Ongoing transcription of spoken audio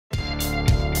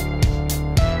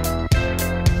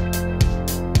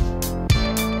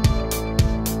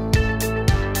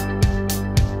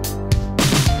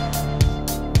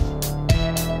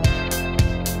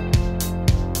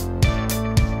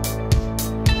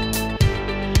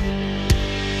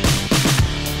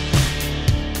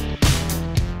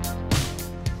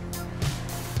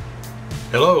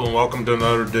Hello and welcome to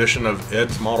another edition of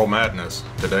Ed's Model Madness.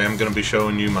 Today I'm going to be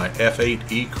showing you my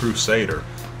F-8E Crusader.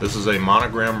 This is a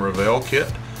Monogram Revell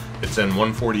kit. It's in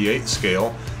 1/48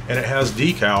 scale and it has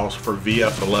decals for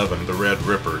VF11, the Red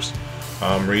Rippers.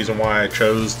 Reason why I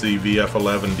chose the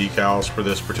VF11 decals for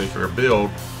this particular build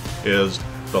is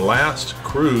the last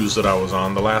cruise that I was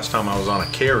on, the last time I was on a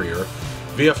carrier,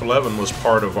 VF11 was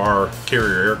part of our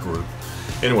carrier air group.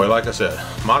 Anyway, like I said,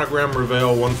 Monogram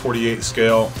Revell 1/48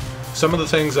 scale. Some of the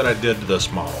things that I did to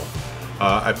this model,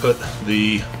 I put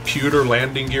the pewter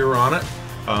landing gear on it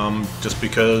just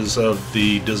because of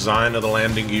the design of the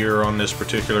landing gear on this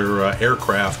particular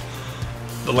aircraft.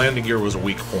 The landing gear was a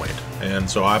weak point, and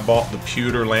so I bought the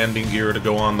pewter landing gear to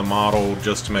go on the model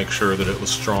just to make sure that it was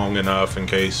strong enough in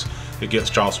case it gets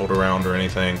jostled around or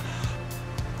anything.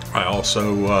 I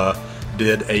also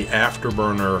did a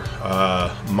afterburner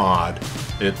mod.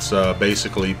 It's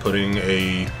basically putting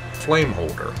a flame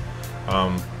holder.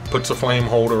 Puts a flame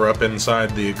holder up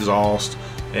inside the exhaust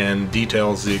and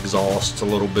details the exhaust a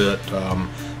little bit,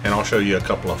 and I'll show you a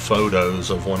couple of photos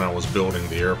of when I was building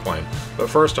the airplane. But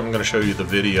first I'm going to show you the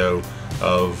video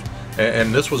of,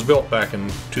 and this was built back in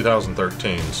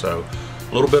 2013, so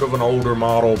a little bit of an older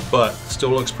model, but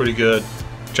still looks pretty good.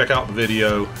 Check out the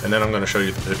video and then I'm going to show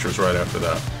you the pictures right after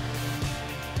that.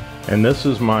 And this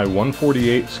is my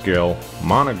 1/48 scale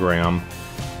Monogram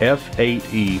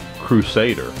F-8E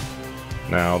Crusader.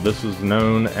 Now this is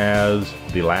known as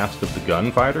the last of the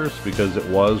gunfighters because it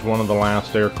was one of the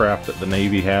last aircraft that the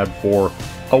Navy had for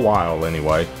a while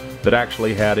anyway that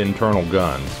actually had internal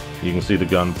guns. You can see the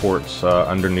gun ports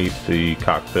underneath the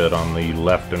cockpit on the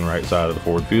left and right side of the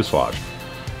forward fuselage.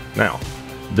 Now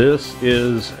this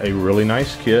is a really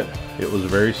nice kit. It was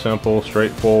very simple,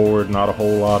 straightforward, not a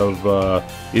whole lot of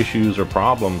issues or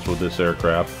problems with this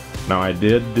aircraft. Now I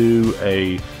did do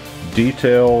a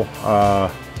detail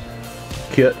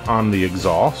kit on the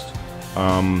exhaust.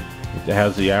 It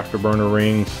has the afterburner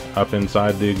rings up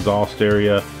inside the exhaust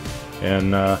area,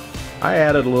 and I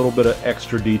added a little bit of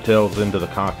extra details into the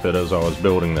cockpit as I was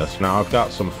building this. Now I've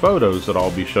got some photos that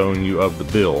I'll be showing you of the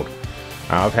build.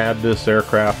 I've had this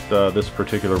aircraft, this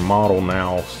particular model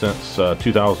now since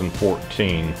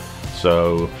 2014,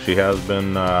 so she has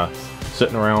been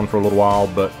sitting around for a little while,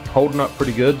 but holding up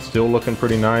pretty good, still looking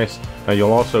pretty nice. Now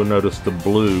you'll also notice the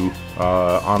blue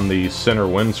on the center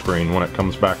windscreen when it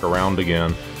comes back around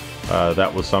again.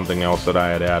 That was something else that I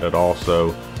had added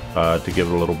also to give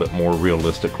it a little bit more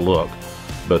realistic look.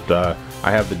 But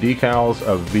I have the decals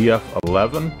of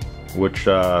VF11, which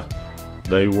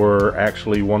they were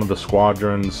actually one of the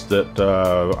squadrons that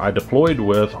I deployed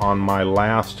with on my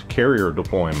last carrier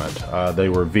deployment. They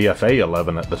were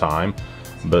VFA-11 at the time,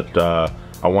 but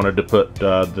I wanted to put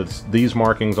these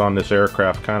markings on this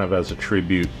aircraft kind of as a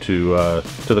tribute to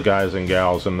the guys and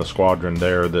gals in the squadron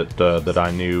there that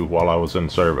I knew while I was in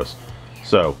service.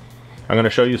 So I'm going to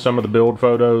show you some of the build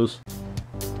photos.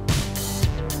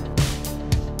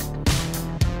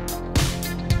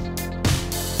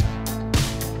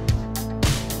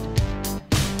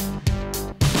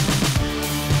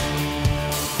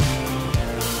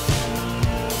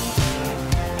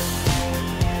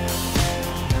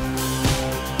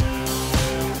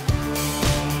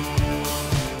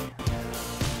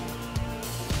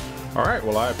 Alright,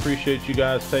 well I appreciate you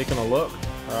guys taking a look.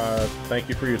 Thank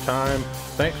you for your time.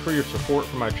 Thanks for your support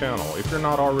for my channel. If you're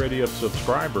not already a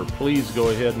subscriber, please go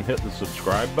ahead and hit the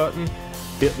subscribe button.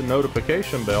 Hit the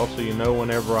notification bell so you know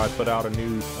whenever I put out a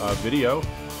new video.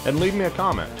 And leave me a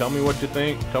comment. Tell me what you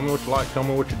think. Tell me what you like. Tell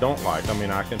me what you don't like. I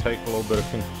mean, I can take a little bit of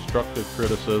constructive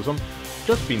criticism.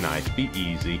 Just be nice. Be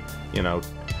easy, you know.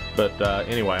 But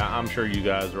anyway, I'm sure you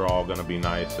guys are all going to be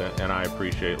nice. And I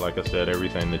appreciate, like I said,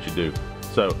 everything that you do.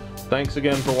 So, thanks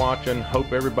again for watching.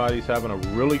 Hope everybody's having a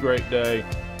really great day.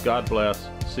 God bless.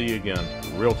 See you again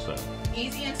real soon.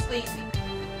 Easy and sleazy.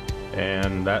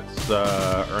 And that's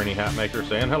Ernie Hatmaker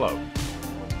saying hello.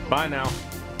 Bye now.